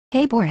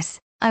Hey Boris,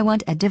 I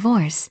want a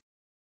divorce.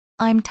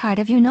 I'm tired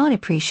of you not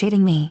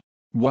appreciating me.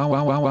 Wah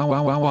wah wah wah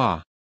wah wah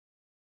wah.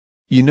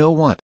 You know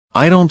what?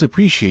 I don't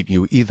appreciate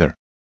you either.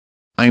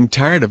 I'm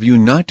tired of you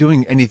not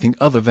doing anything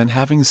other than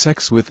having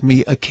sex with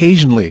me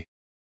occasionally.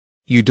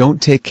 You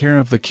don't take care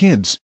of the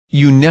kids,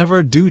 you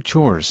never do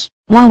chores.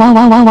 Wah wah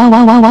wah wah wah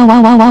wah wah wah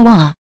wah wah wah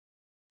wah.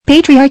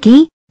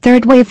 Patriarchy,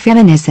 third wave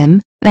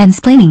feminism,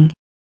 mansplaining.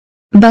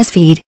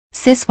 BuzzFeed,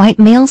 cis white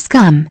male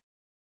scum.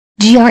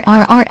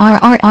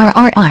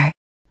 GRRRRRRRR.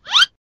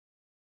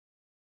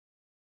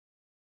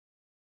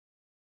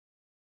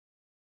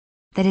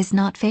 That is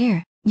not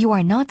fair. You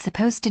are not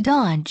supposed to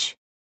dodge.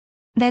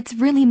 That's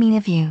really mean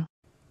of you.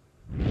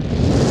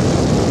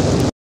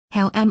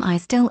 How am I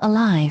still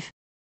alive?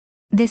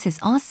 This is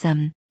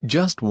awesome.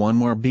 Just one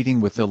more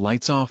beating with the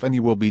lights off and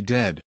you will be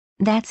dead.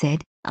 That's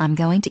it. I'm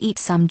going to eat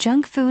some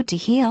junk food to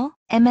heal.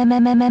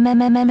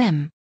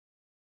 MMMMMMMMM.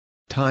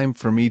 Time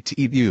for me to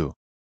eat you.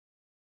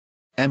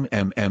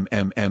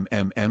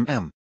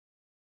 MMMMMMMM.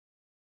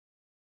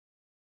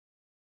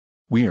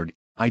 Weird,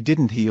 I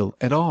didn't heal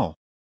at all.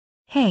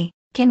 Hey,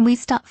 can we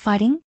stop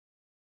fighting?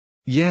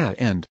 Yeah,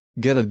 and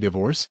get a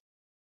divorce?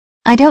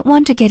 I don't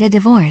want to get a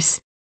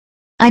divorce.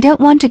 I don't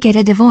want to get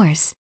a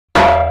divorce.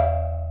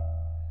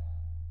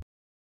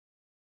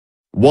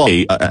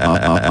 Why?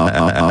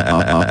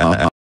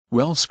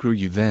 Well, screw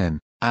you then.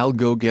 I'll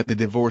go get the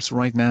divorce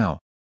right now.